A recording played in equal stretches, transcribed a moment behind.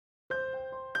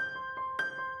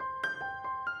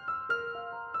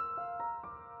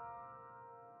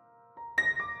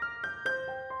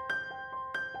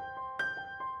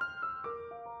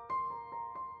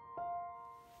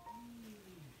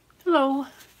Hello,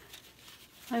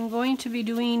 I'm going to be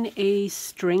doing a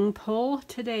string pull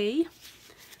today.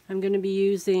 I'm going to be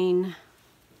using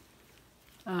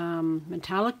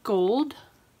metallic gold,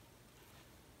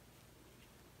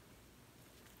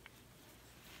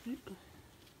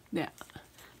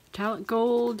 metallic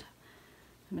gold,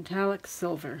 metallic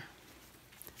silver.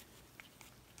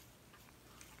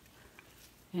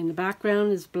 And the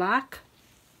background is black.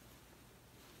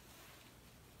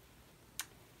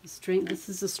 This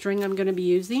is the string I'm going to be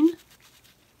using.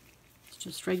 It's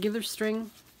just regular string.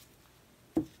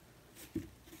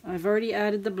 I've already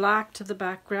added the black to the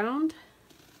background,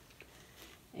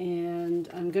 and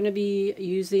I'm going to be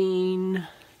using,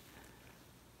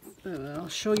 I'll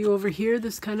show you over here,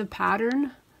 this kind of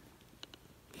pattern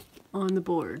on the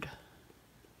board.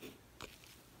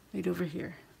 Right over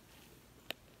here.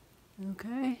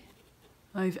 Okay.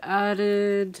 I've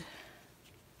added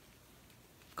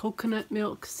coconut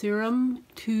milk serum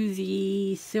to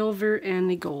the silver and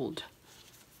the gold.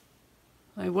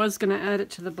 I was going to add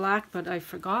it to the black, but I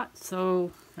forgot,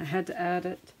 so I had to add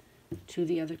it to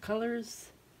the other colors.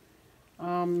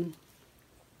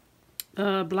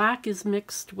 Black is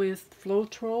mixed with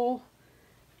Floetrol,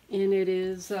 and it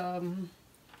is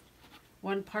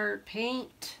 1 part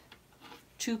paint,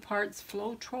 2 parts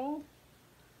Floetrol.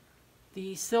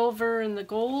 The silver and the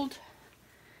gold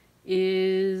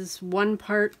is 1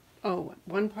 part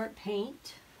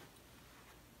paint,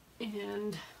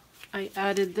 and I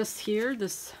added this here.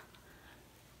 This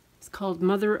is called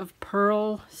Mother of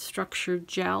Pearl Structured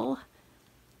Gel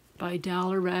by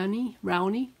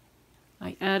Rowney.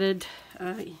 I added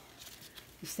the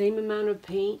same amount of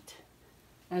paint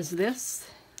as this,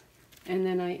 and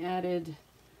then I added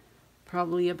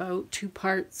probably about 2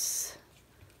 parts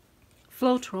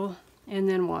Floetrol and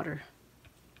then water.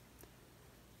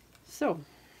 So,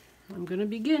 I'm going to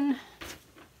begin.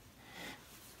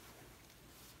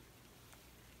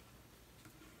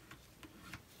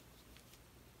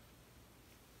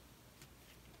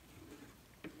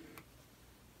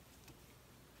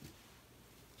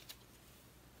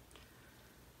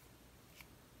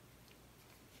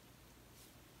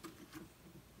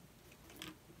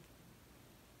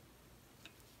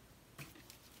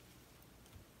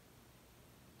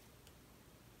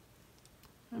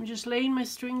 I'm just laying my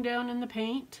string down in the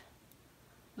paint,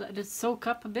 let it soak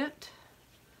up a bit.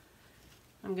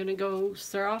 I'm going to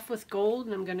start off with gold,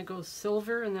 and I'm going to go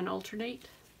silver and then alternate.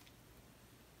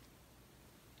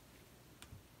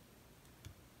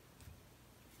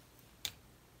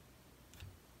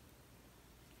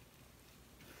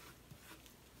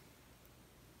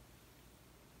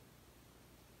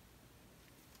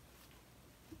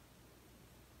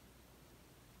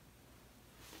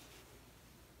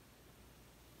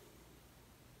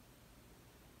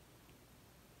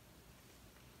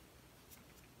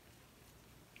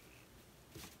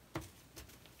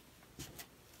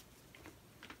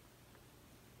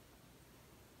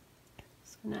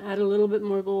 I'm going to add a little bit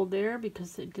more gold there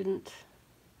because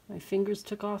my fingers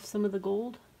took off some of the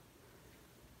gold.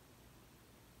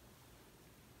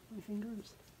 My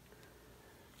fingers.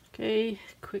 Okay,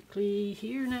 quickly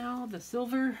here now, the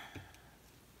silver.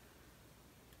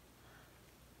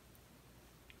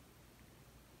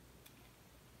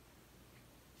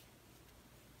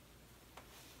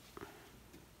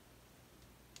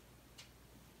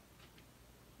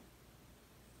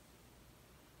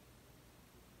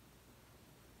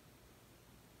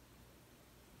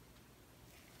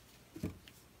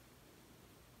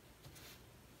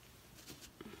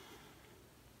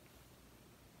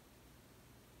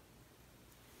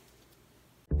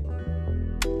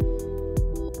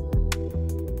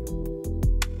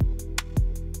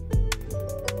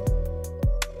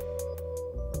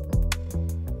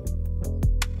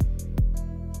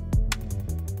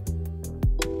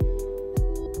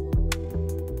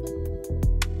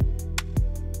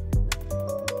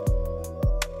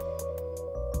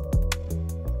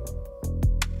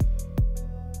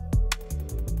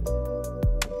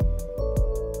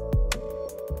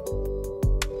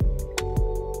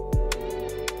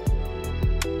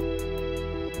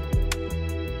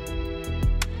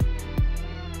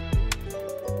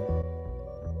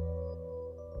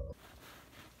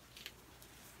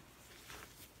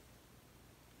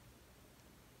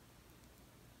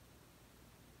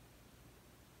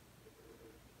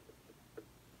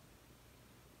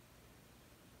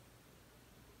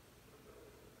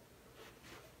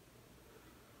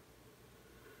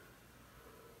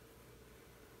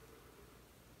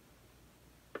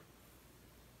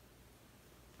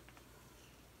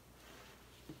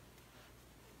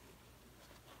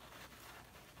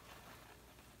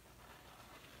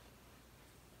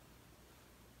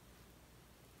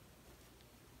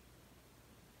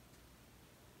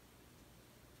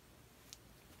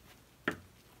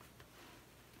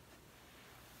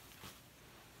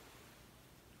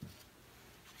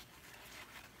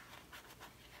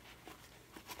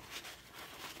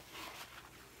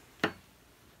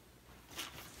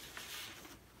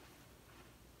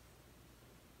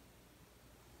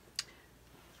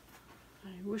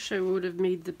 wish I would have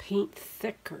made the paint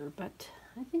thicker, but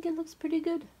I think it looks pretty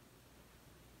good.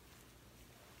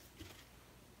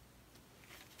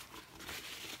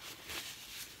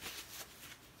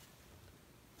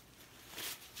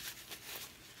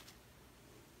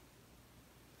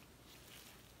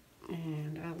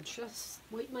 And I'll just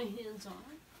wipe my hands on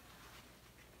it.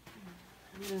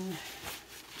 And then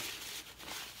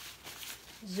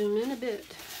zoom in a bit.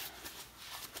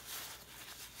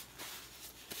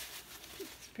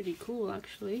 It's pretty cool,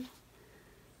 actually.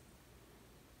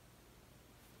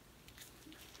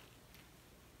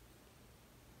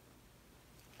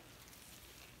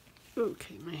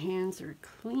 Okay, my hands are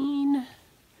clean.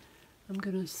 I'm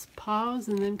going to pause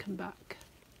and then come back.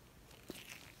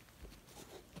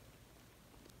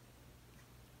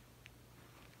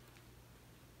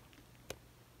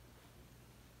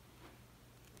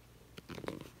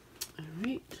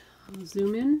 Alright, I'll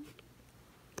zoom in.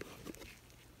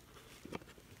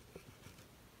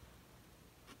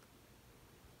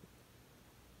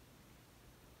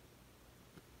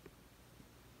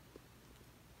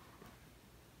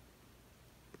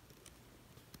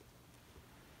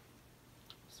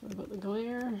 Sorry about the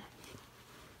glare.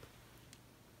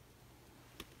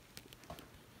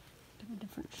 Get a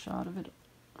different shot of it.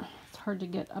 It's hard to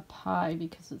get up high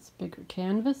because it's bigger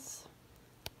canvas.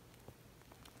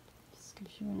 Just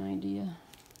gives you an idea.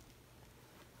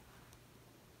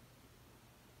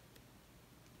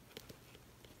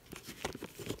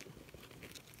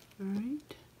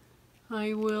 Alright.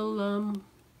 I will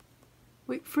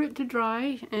wait for it to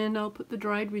dry, and I'll put the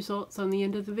dried results on the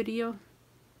end of the video.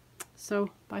 So,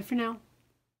 bye for now.